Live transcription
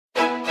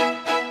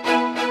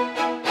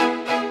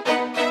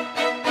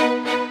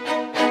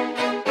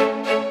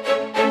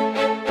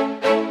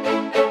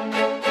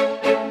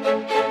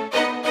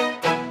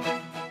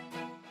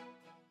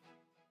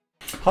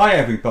Hi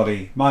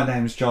everybody, my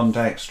name's John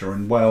Dexter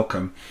and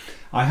welcome.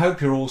 I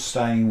hope you're all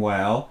staying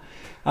well.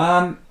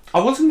 I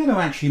wasn't going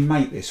to actually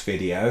make this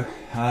video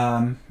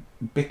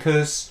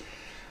because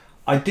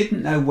I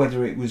didn't know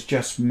whether it was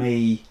just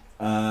me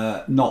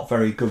not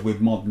very good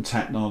with modern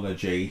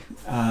technology,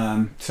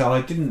 so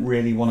I didn't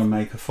really want to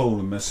make a fool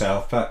of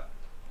myself, but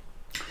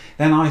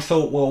then I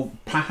thought, well,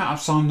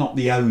 perhaps I'm not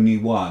the only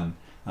one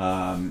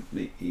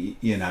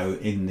you know,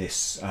 in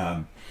this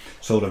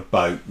sort of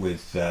boat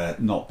with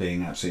not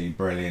being absolutely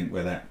brilliant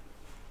with it.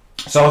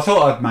 So I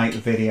thought I'd make the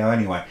video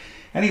anyway.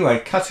 Anyway,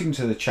 cutting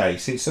to the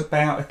chase, it's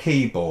about a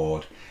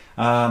keyboard.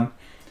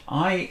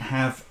 I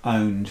have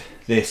owned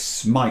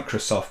this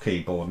Microsoft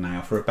keyboard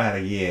now for about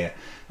a year,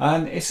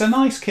 and it's a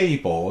nice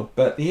keyboard,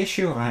 but the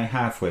issue I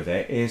have with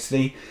it is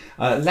the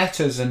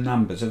letters and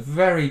numbers are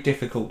very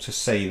difficult to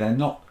see. They're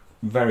not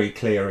very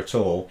clear at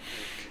all.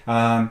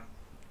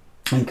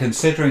 And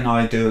considering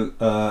I do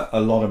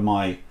a lot of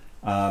my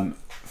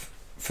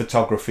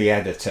photography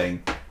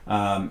editing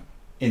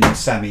in the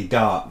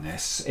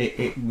semi-darkness,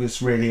 it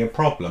was really a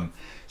problem.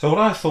 So what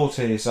I thought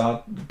is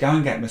I'd go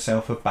and get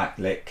myself a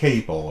backlit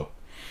keyboard.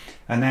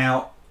 And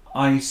now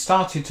I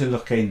started to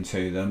look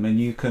into them, and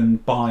you can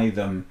buy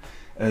them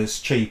as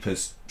cheap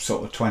as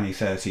sort of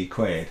 20–30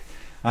 quid.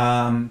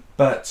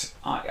 But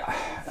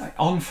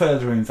on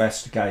further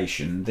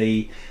investigation,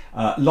 the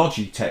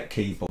Logitech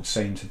keyboards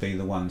seem to be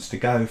the ones to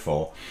go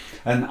for,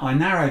 and I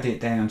narrowed it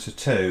down to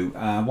two.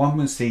 One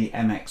was the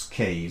MX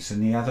keys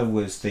and the other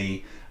was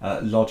the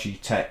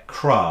Logitech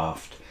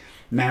Craft.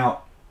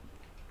 Now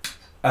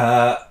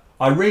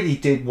I really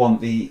did want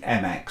the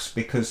MX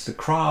because the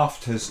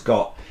Craft has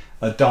got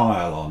a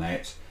dial on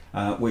it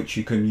which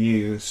you can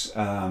use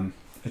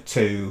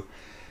to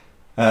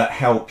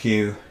help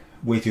you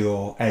with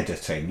your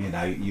editing. You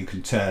know, you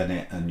can turn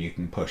it and you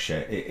can push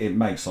it. It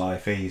makes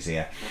life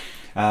easier.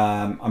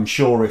 I'm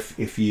sure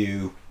if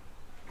you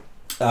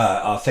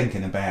are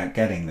thinking about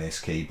getting this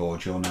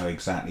keyboard, you'll know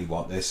exactly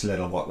what this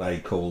little, what they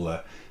call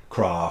the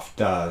Craft,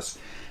 does.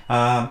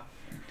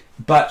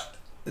 But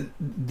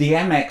the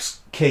MX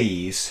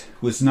keys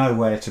was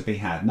nowhere to be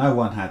had. No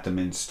one had them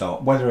in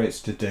stock. Whether it's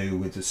to do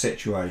with the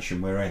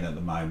situation we're in at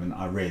the moment,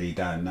 I really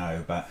don't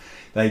know, but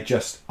they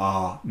just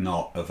are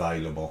not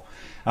available.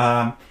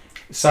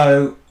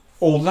 So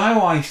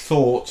although I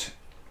thought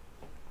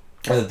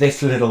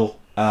this little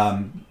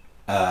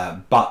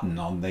button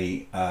on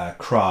the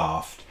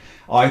Craft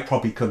I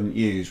probably couldn't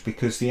use,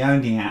 because the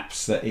only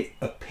apps that it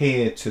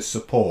appeared to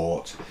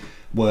support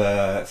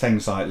were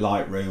things like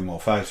Lightroom or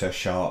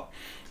Photoshop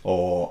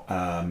or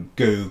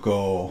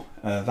Google,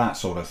 that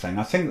sort of thing.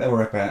 I think there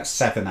were about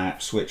 7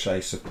 apps which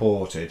they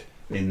supported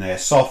in their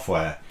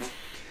software.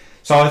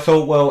 So I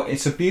thought, well,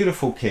 it's a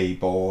beautiful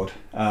keyboard.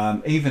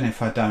 Even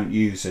if I don't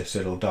use this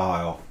little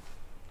dial,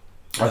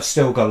 I've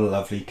still got a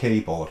lovely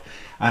keyboard,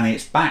 and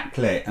it's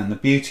backlit, and the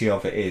beauty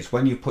of it is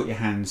when you put your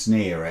hands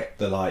near it,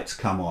 the lights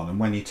come on, and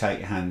when you take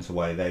your hands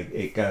away,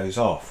 it goes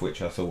off,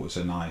 which I thought was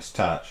a nice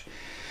touch.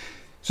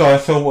 So I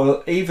thought,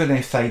 well, even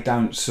if they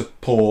don't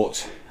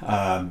support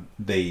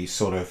the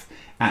sort of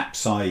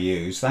apps I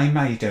use, they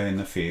may do in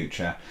the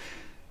future.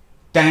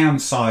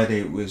 Downside,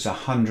 it was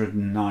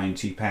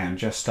 £190,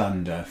 just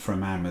under,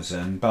 from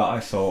Amazon, but I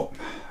thought,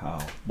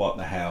 oh, what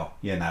the hell,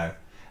 you know,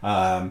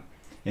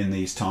 in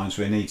these times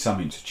we need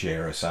something to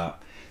cheer us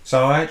up.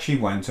 So I actually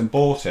went and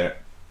bought it.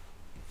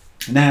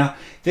 Now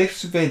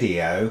this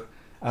video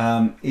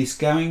is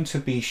going to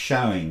be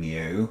showing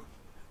you,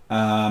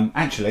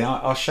 actually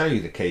I'll show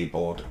you the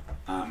keyboard.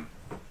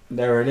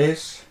 There it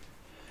is,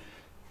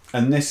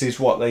 and this is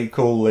what they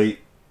call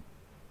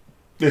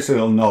this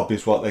little knob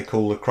is what they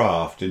call the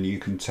Craft, and you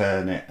can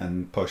turn it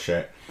and push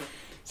it.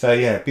 So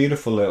yeah,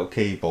 beautiful little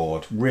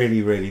keyboard,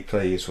 really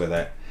pleased with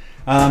it.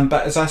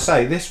 But as I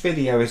say, this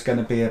video is going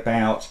to be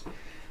about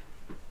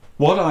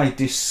what I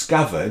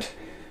discovered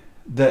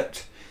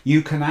that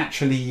you can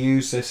actually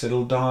use this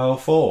little dial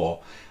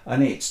for.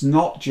 And it's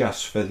not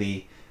just for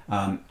the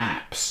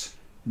apps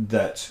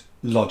that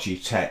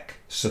Logitech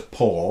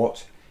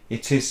support,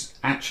 it is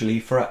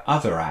actually for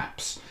other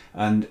apps.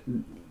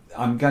 And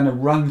I'm going to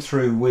run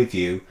through with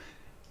you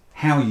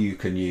how you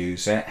can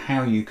use it,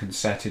 how you can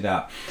set it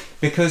up.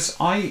 Because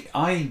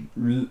I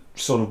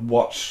sort of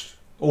watched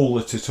all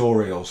the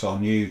tutorials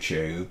on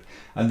YouTube,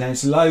 and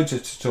there's loads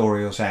of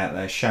tutorials out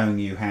there showing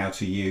you how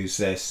to use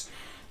this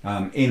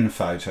in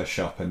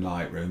Photoshop and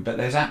Lightroom, but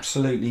there's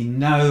absolutely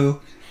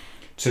no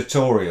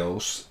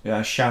tutorials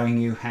showing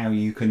you how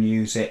you can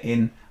use it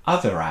in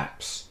other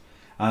apps,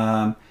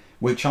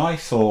 which I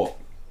thought,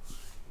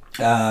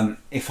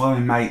 if I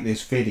make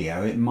this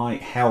video, it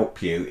might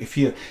help you if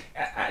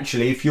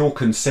you're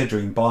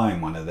considering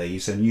buying one of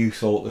these and you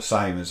thought the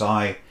same as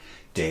I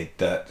did,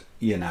 that,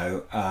 you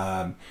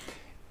know,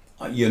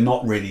 you're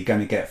not really going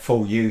to get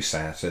full use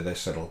out of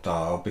this little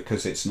dial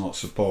because it's not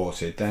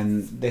supported,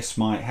 then this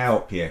might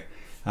help you,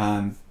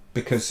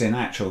 because in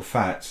actual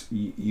fact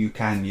you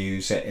can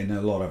use it in a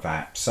lot of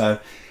apps. So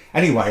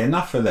anyway,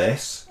 enough of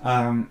this.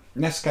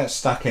 Let's get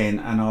stuck in,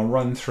 and I'll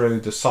run through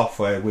the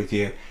software with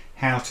you,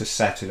 how to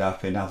set it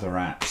up in other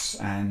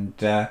apps, and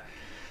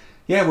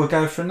yeah, we'll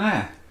go from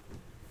there.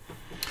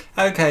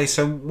 Okay,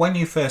 so when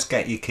you first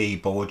get your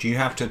keyboard, you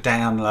have to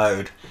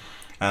download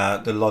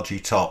the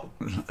Logitech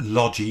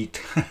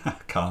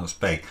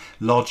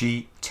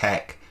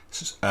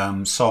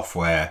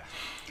software,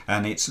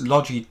 and it's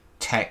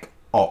Logitech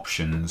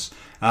options.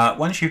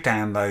 Once you've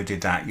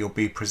downloaded that, you'll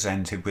be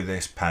presented with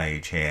this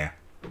page here.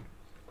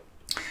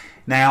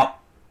 Now,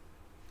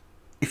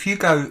 if you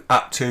go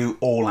up to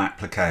all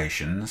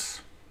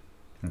applications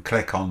and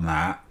click on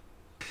that,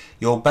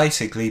 you'll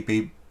basically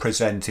be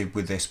presented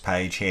with this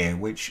page here,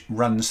 which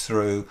runs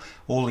through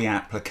all the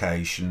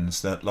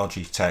applications that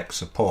Logitech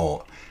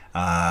support.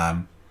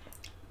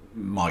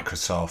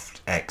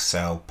 Microsoft,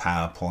 Excel,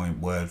 PowerPoint,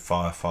 Word,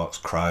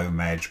 Firefox, Chrome,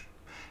 Edge,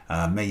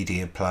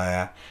 Media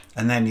Player,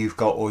 and then you've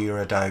got all your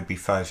Adobe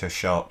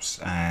Photoshops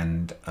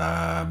and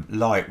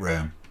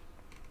Lightroom.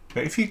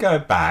 But if you go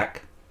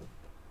back,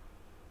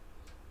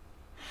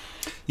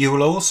 you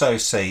will also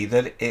see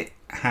that it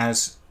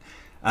has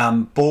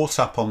brought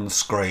up on the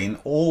screen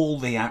all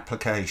the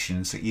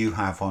applications that you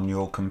have on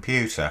your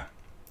computer.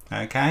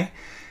 Okay,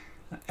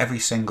 every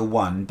single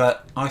one.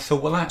 But I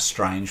thought, well, that's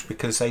strange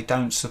because they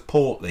don't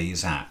support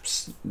these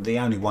apps. The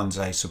only ones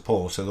they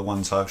support are the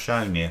ones I've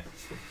shown you.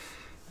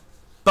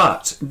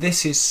 But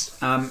this is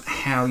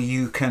how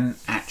you can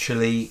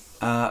actually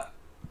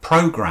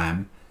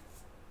program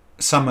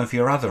some of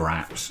your other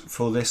apps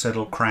for this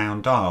little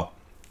crown dial.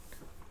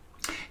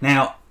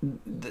 Now,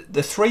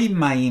 the three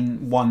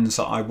main ones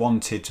that I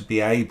wanted to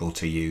be able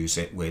to use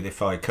it with,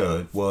 if I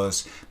could,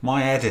 was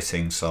my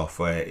editing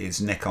software is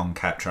Nikon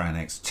Capture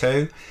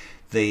NX2.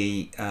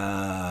 The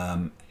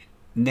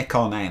Nikon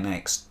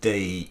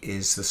NXD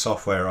is the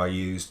software I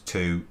use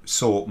to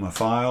sort my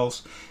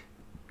files,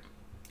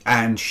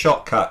 and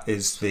Shotcut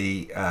is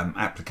the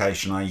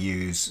application I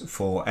use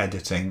for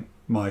editing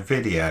my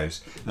videos,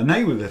 and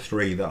they were the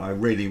three that I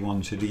really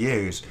wanted to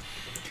use.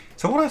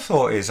 So what I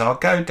thought is I'll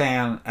go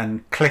down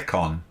and click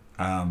on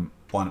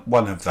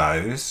one of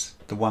those,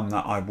 the one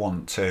that I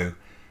want to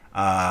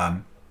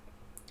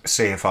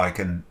see if I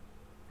can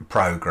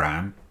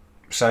program.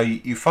 So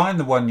you find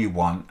the one you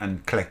want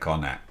and click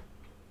on it.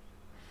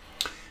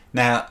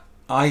 Now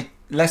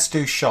let's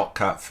do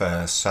Shotcut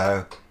first.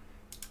 So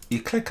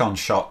you click on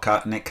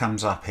Shotcut and it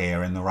comes up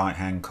here in the right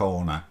hand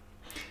corner.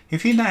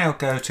 If you now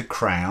go to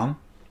Crown,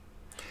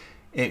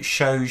 it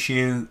shows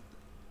you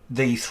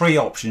the three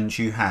options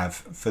you have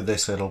for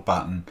this little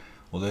button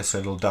or this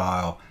little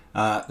dial.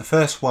 The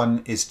first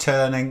one is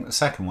turning, the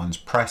second one's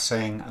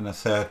pressing, and the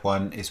third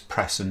one is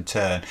press and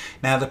turn.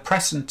 Now the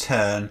press and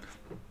turn,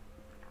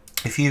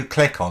 if you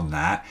click on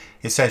that,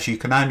 it says you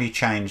can only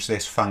change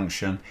this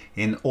function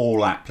in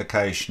all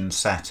application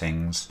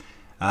settings,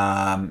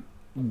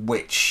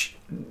 which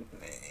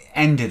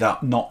ended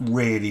up not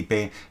really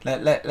being...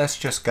 Let's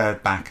just go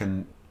back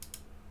and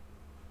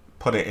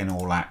put it in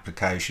all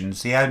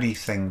applications. The only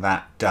thing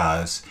that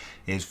does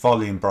is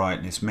volume,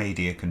 brightness,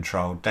 media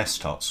control,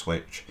 desktop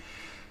switch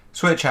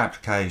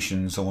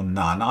applications, or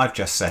none. I've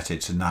just set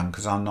it to none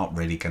because I'm not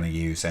really going to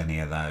use any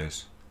of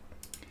those.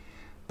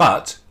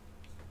 But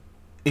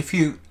if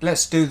you,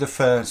 let's do the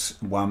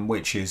first one,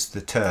 which is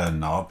the turn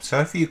knob.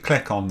 So if you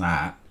click on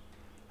that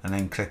and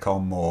then click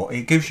on more,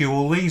 it gives you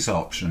all these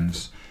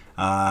options: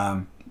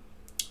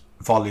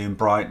 volume,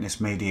 brightness,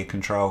 media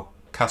control,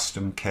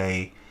 custom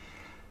key,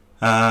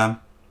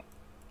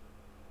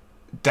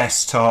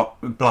 desktop,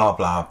 blah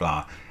blah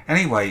blah.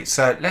 Anyway,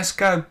 so let's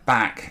go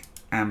back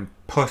and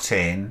put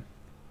in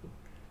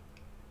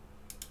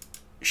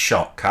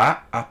Shotcut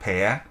up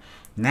here.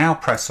 Now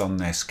press on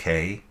this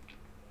key.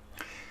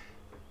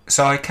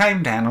 So I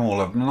came down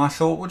all of them and I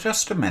thought, well,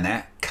 just a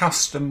minute,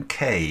 custom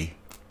key.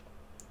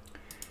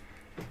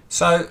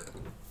 So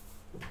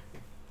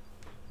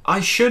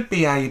I should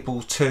be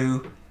able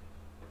to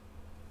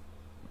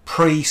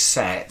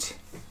preset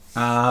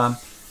a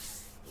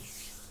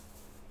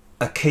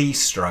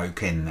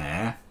keystroke in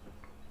there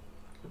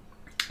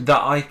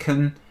that I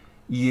can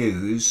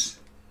use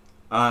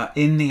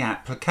in the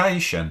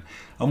application.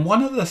 And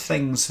one of the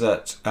things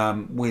that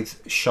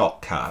with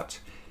Shotcut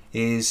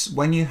is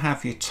when you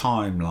have your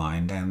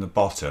timeline down the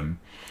bottom,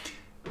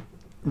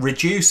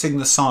 reducing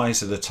the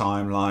size of the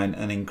timeline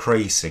and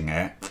increasing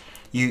it,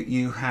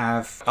 you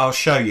have, I'll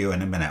show you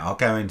in a minute. I'll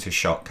go into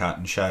Shotcut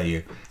and show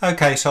you.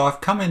 Okay, so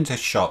I've come into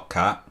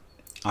Shotcut.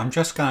 I'm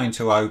just going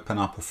to open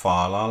up a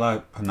file. I'll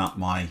open up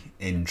my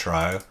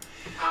intro,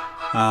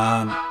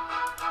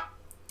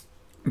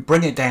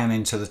 bring it down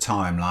into the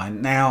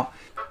timeline. Now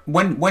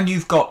when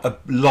you've got a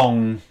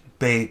long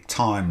big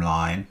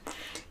timeline,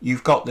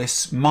 you've got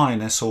this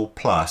minus or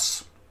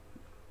plus,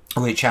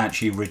 which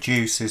actually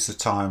reduces the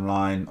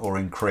timeline or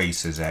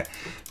increases it.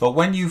 But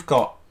when you've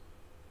got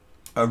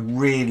a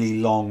really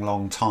long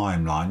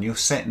timeline, you're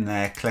sitting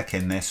there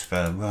clicking this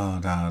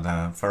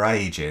for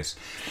ages.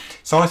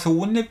 So I thought,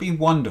 wouldn't it be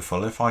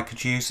wonderful if I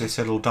could use this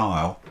little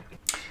dial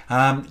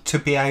to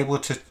be able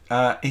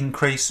to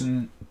increase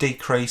and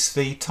decrease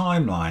the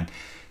timeline.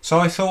 So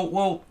I thought,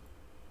 well,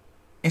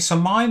 it's a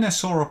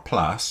minus or a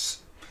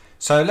plus,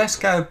 So let's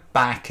go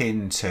back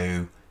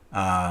into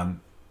the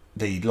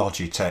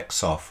Logitech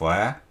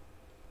software,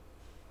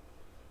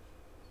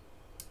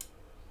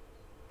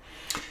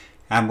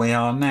 and we've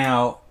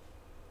now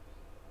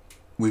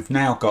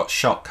got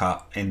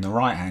Shotcut in the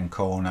right hand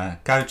corner.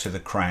 Go to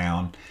the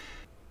crown,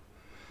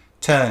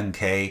 turn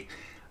key,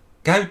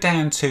 go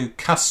down to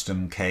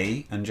custom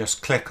key and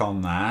just click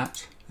on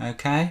that.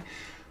 Okay,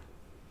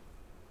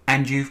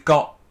 and you've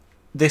got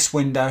this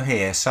window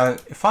here. So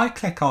if I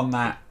click on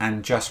that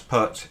and just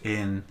put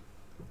in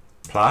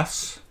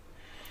plus,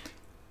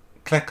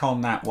 click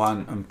on that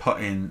one and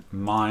put in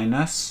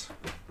minus,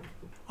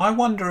 I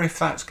wonder if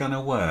that's going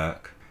to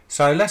work.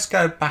 So let's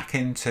go back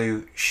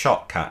into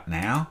Shotcut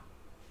now,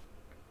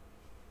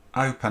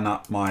 open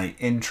up my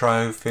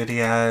intro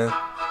video,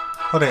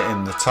 put it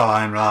in the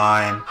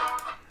timeline.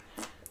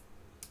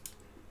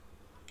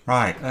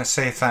 Right, let's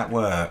see if that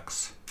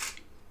works.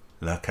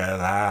 Look at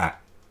that.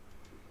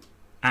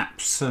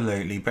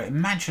 Absolutely, but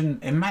imagine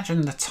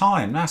the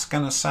time that's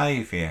going to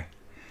save you.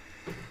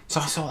 So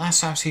I thought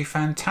that's absolutely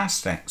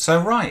fantastic. So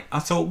right, I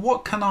thought,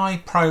 what can I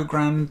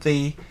program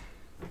the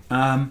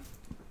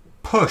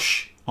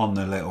push on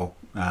the little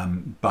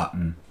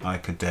button I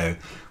could do?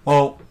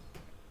 Well,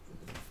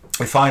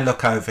 if I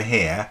look over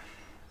here,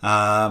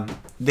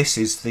 this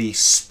is the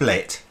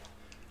split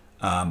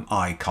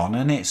icon,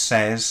 and it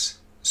says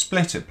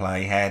split at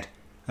playhead,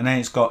 and then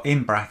it's got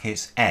in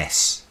brackets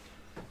S.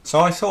 So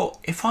I thought,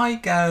 if I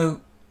go,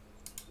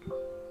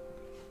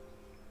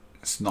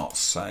 let's not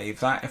save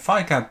that. If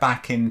I go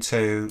back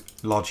into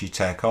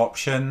Logitech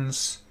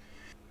options,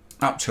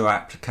 up to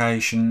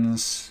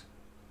applications,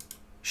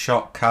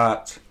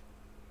 Shotcut,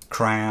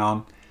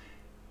 crown,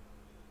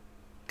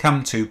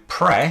 come to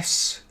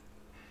press,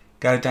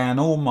 go down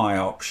all my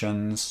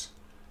options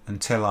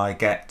until I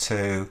get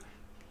to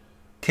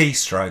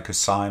keystroke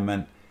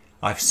assignment.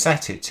 I've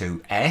set it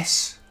to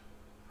S.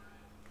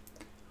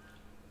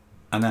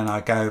 And then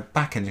I go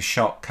back into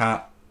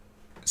Shotcut,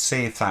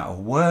 see if that'll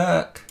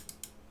work.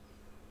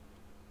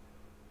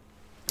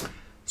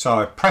 So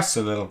I press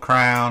the little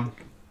crown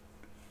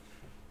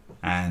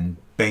and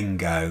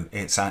bingo,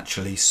 it's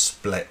actually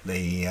split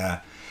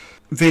the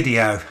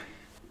video.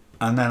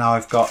 And then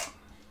I've got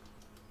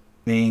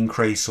the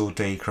increase or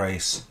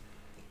decrease.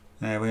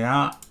 There we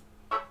are.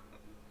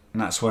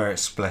 And that's where it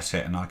split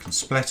it, and I can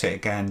split it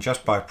again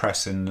just by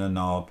pressing the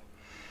knob.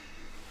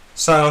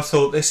 So I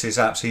thought, this is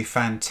absolutely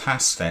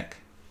fantastic.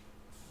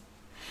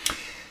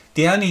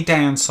 The only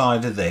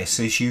downside of this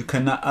is you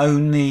can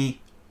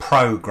only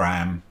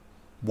program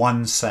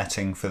one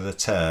setting for the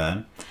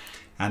turn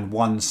and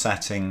one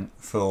setting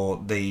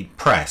for the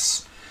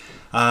press.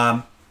 But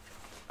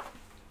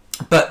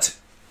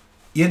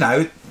you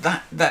know,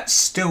 that's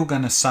still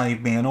going to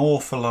save me an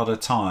awful lot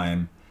of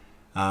time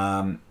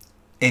in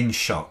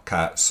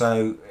Shotcut.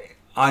 So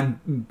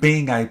I'm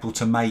being able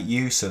to make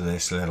use of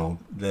this little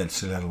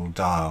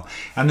dial.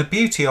 And the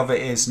beauty of it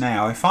is,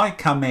 now if I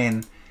come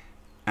in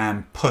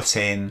and put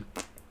in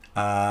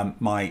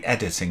my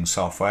editing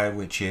software,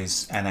 which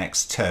is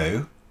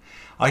NX2,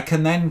 I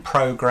can then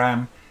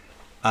program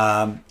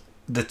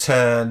the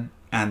turn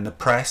and the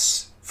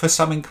press for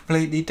something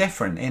completely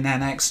different in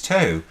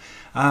NX2.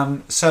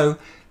 So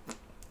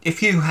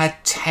if you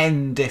had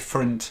 10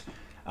 different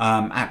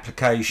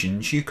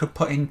applications, you could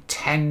put in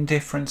 10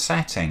 different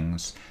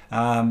settings,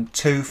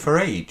 2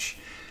 for each.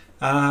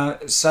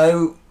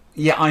 So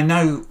yeah, I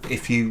know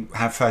if you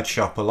have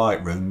Photoshop or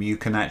Lightroom, you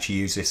can actually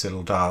use this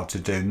little dial to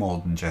do more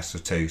than just the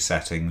 2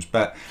 settings,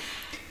 but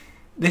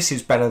this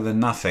is better than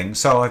nothing.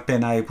 So I've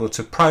been able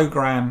to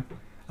program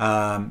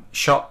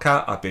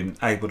Shotcut, I've been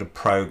able to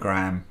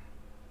program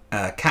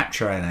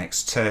Capture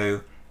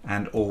NX2,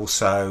 and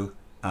also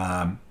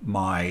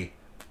my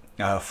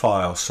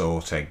file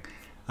sorting.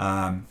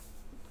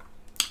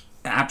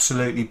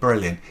 Absolutely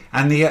brilliant.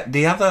 And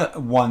the other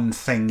one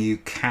thing you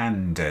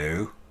can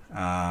do,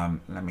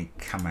 let me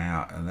come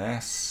out of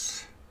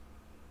this.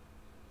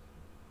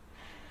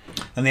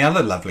 And the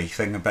other lovely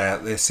thing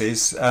about this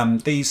is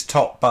these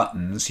top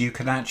buttons you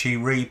can actually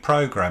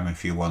reprogram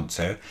if you want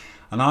to,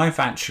 and I've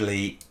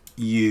actually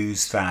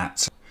used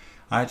that.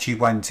 I actually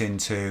went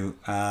into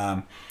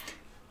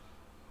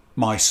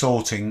my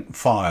sorting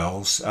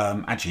files.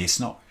 Actually, it's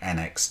not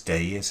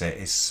NXD, is it?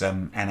 It's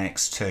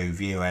NX2,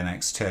 View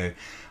NX2,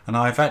 and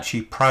I've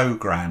actually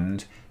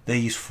programmed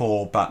these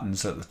 4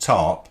 buttons at the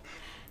top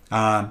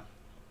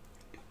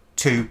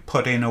to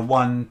put in a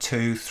 1,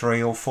 2,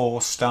 3 or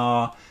 4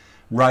 star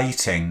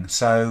rating.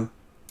 So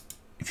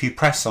if you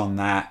press on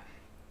that,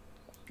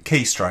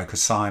 keystroke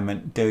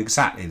assignment, do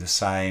exactly the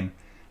same,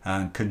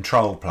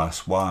 control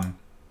 +1,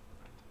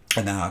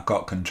 and now I've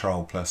got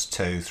control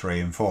 +2, 3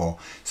 and 4.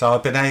 So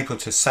I've been able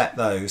to set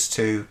those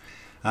to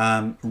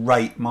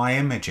rate my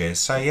images.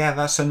 So yeah,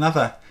 that's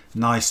another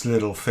nice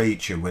little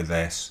feature with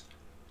this.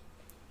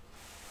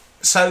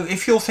 So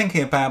if you're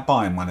thinking about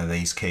buying one of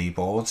these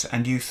keyboards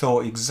and you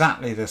thought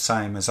exactly the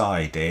same as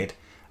I did,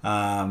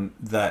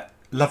 that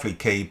lovely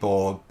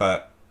keyboard,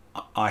 but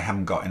I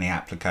haven't got any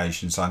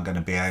applications I'm going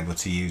to be able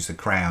to use the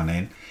crown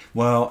in,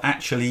 well,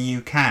 actually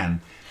you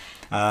can.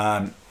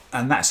 and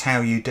that's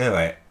how you do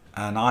it.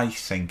 And I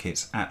think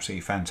it's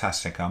absolutely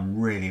fantastic. I'm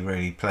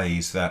really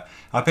pleased that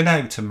I've been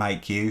able to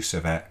make use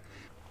of it.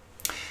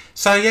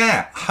 So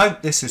yeah,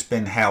 hope this has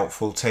been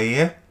helpful to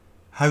you.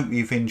 Hope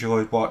you've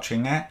enjoyed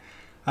watching it.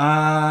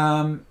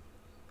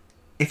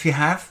 If you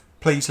have,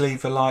 please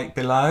leave a like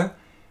below.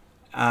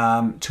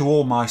 To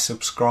all my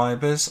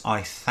subscribers,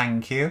 I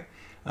thank you.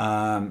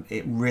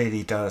 It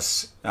really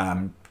does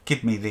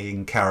give me the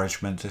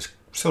encouragement to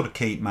sort of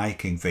keep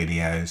making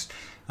videos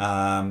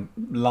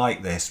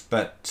like this,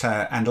 but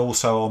and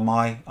also on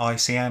my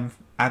ICM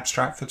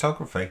abstract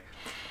photography,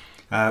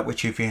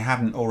 which if you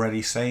haven't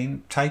already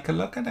seen, take a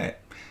look at it.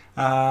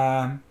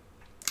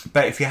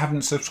 But if you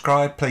haven't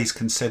subscribed, please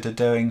consider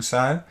doing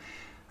so.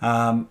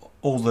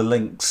 All the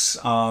links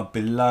are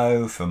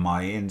below for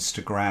my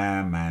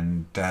Instagram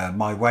and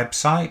my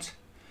website.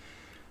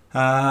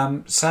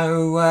 Oh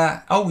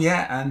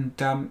yeah, and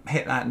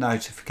hit that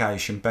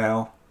notification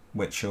bell,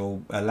 which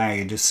will allow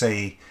you to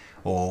see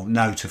or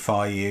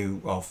notify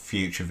you of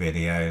future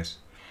videos.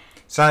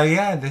 So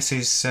yeah, this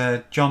is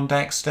John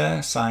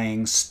Dexter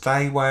saying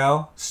stay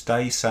well,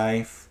 stay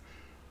safe,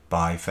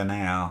 bye for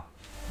now.